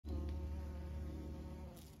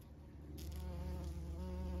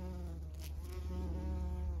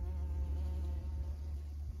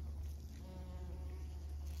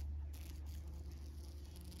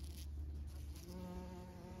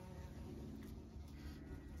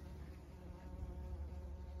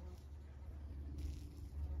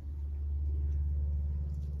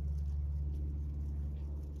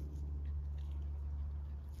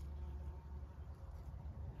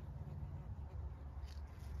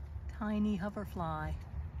tiny hoverfly.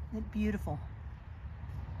 Isn't it beautiful?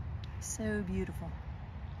 So beautiful.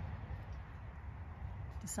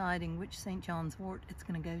 Deciding which St. John's wort it's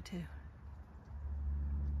going to go to.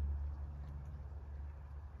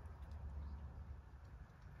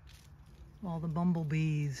 All the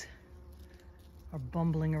bumblebees are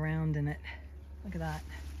bumbling around in it. Look at that.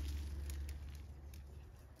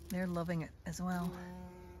 They're loving it as well.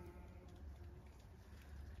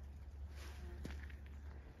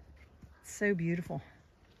 It's so beautiful.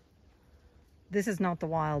 This is not the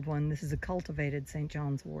wild one. This is a cultivated St.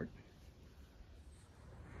 John's wort.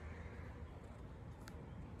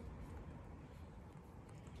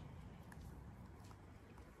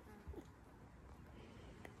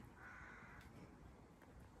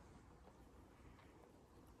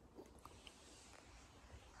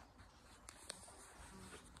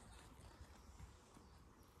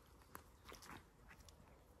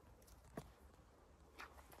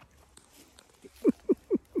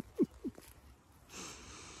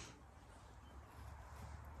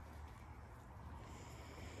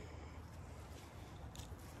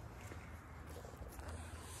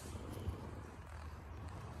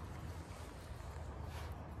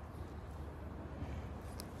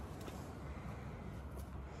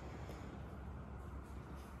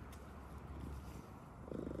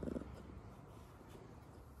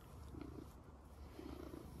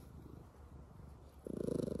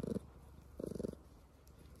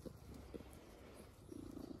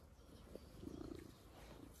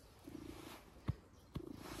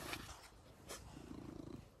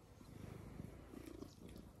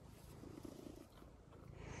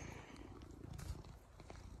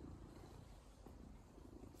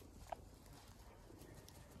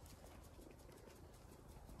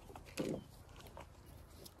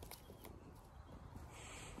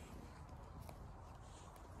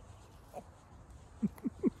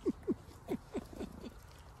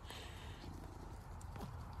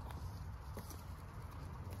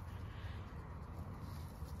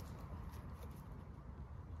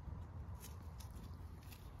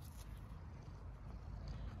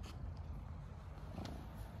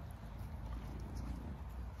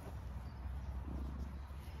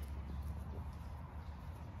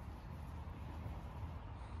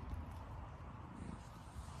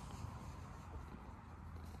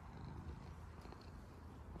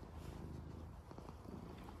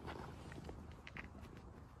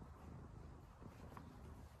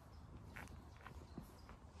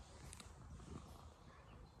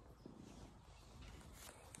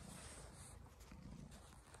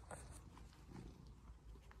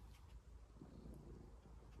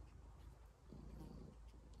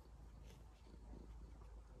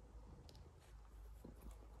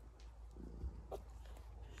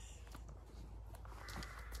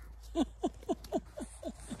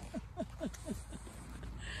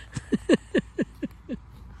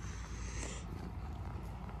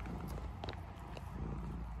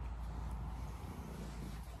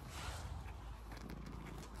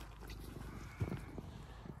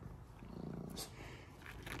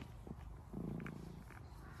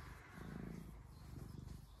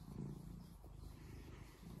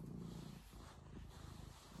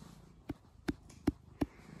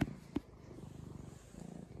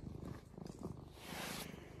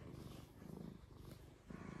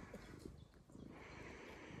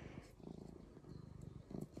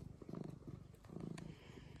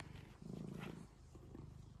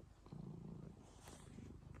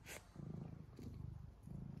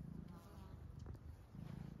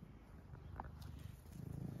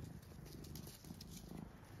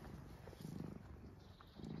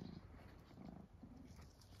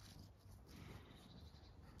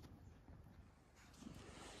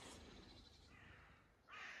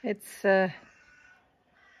 It's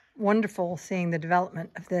wonderful seeing the development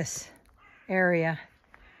of this area.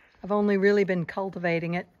 I've only really been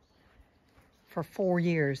cultivating it for 4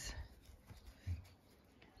 years.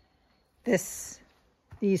 These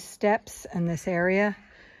steps and this area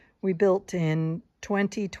we built in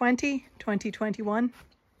 2020, 2021.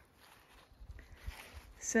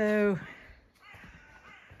 So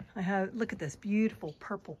look at this beautiful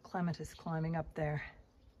purple clematis climbing up there.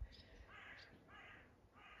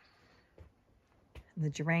 And the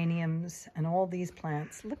geraniums and all these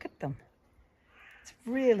plants, look at them. It's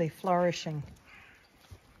really flourishing.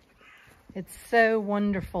 It's so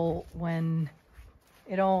wonderful when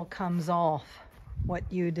it all comes off what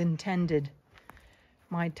you'd intended.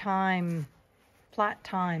 My flat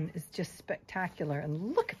thyme is just spectacular.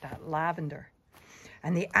 And look at that lavender.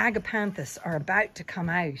 And the agapanthus are about to come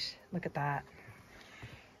out. Look at that.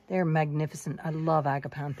 They're magnificent. I love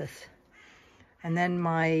agapanthus. And then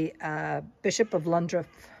my Bishop of Lundruff,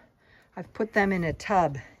 I've put them in a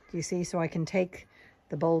tub, do you see? So I can take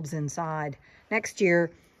the bulbs inside. Next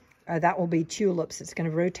year, that will be tulips. It's going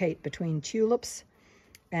to rotate between tulips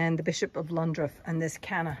and the Bishop of Lundruff and this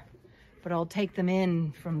canna. But I'll take them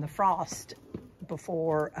in from the frost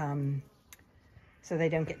before, so they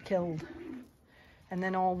don't get killed. And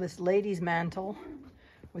then all this lady's mantle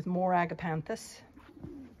with more agapanthus.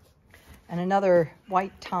 And another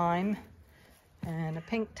white thyme, and a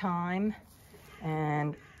pink thyme,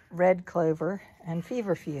 and red clover, and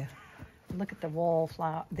feverfew. Look at the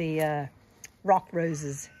wallflower, the rock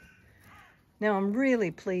roses. Now I'm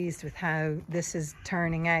really pleased with how this is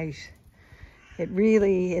turning out.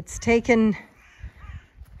 It's taken,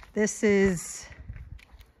 this is,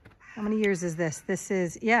 how many years is this? This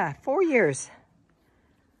is, yeah, 4 years.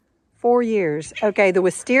 4 years. Okay, the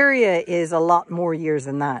wisteria is a lot more years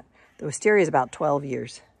than that. The wisteria is about 12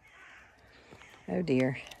 years. Oh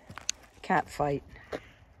dear. Cat fight.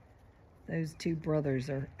 Those two brothers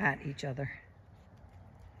are at each other.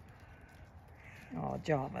 Oh,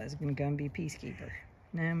 Java is going to go and be peacekeeper.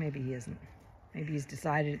 No, maybe he isn't. Maybe he's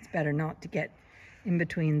decided it's better not to get in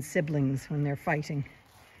between siblings when they're fighting.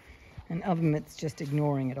 And of him, it's just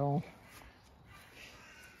ignoring it all.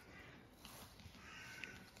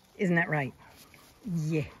 Isn't that right?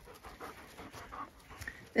 Yeah.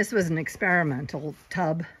 This was an experimental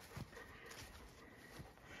tub.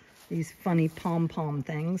 These funny pom-pom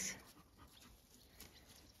things.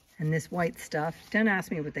 And this white stuff. Don't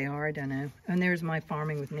ask me what they are, I don't know. And there's my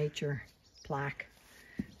Farming with Nature plaque.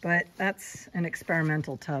 But that's an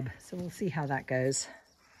experimental tub, so we'll see how that goes.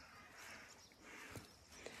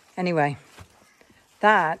 Anyway,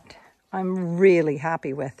 that I'm really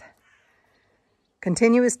happy with.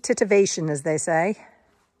 Continuous titivation, as they say.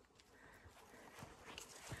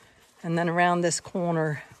 And then around this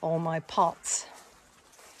corner, all my pots.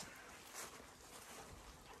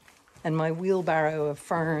 And my wheelbarrow of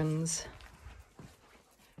ferns.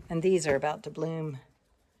 And these are about to bloom.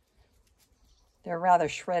 They're rather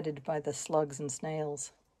shredded by the slugs and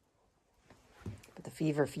snails. But the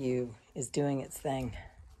feverfew is doing its thing.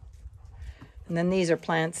 And then these are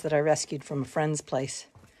plants that I rescued from a friend's place.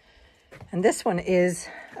 And this one is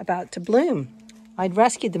about to bloom. I'd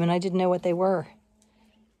rescued them and I didn't know what they were.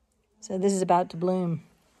 So this is about to bloom.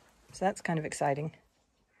 So that's kind of exciting.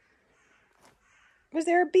 Was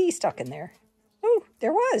there a bee stuck in there? Oh,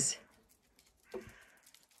 there was.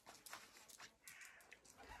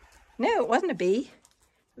 No, it wasn't a bee.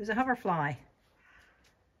 It was a hoverfly.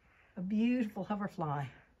 A beautiful hoverfly.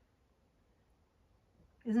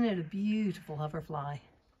 Isn't it a beautiful hoverfly?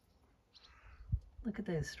 Look at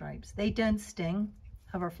those stripes. They don't sting.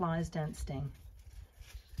 Hoverflies don't sting.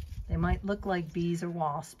 They might look like bees or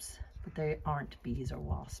wasps, but they aren't bees or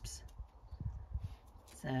wasps.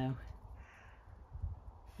 So,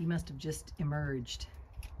 he must have just emerged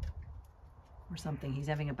or something. He's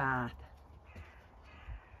having a bath.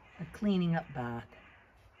 A cleaning up bath,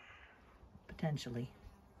 potentially.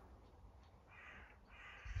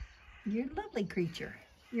 You're a lovely creature.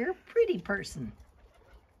 You're a pretty person.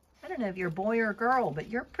 I don't know if you're a boy or a girl,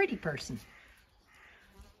 but you're a pretty person.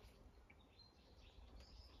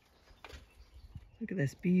 Look at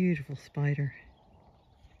this beautiful spider.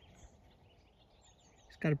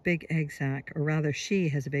 She's got a big egg sac, or rather she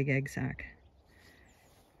has a big egg sac.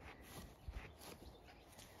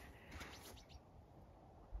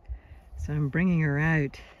 So I'm bringing her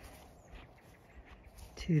out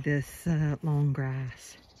to this long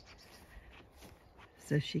grass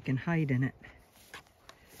so she can hide in it.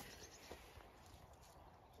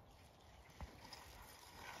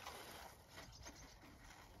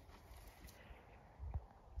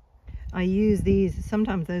 I use these,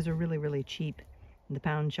 sometimes those are really, really cheap in the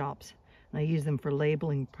pound shops. And I use them for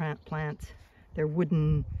labeling plants. They're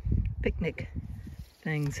wooden picnic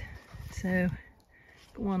things. So,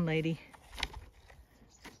 go on, lady.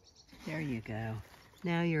 There you go.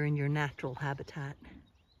 Now you're in your natural habitat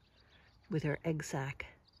with her egg sac.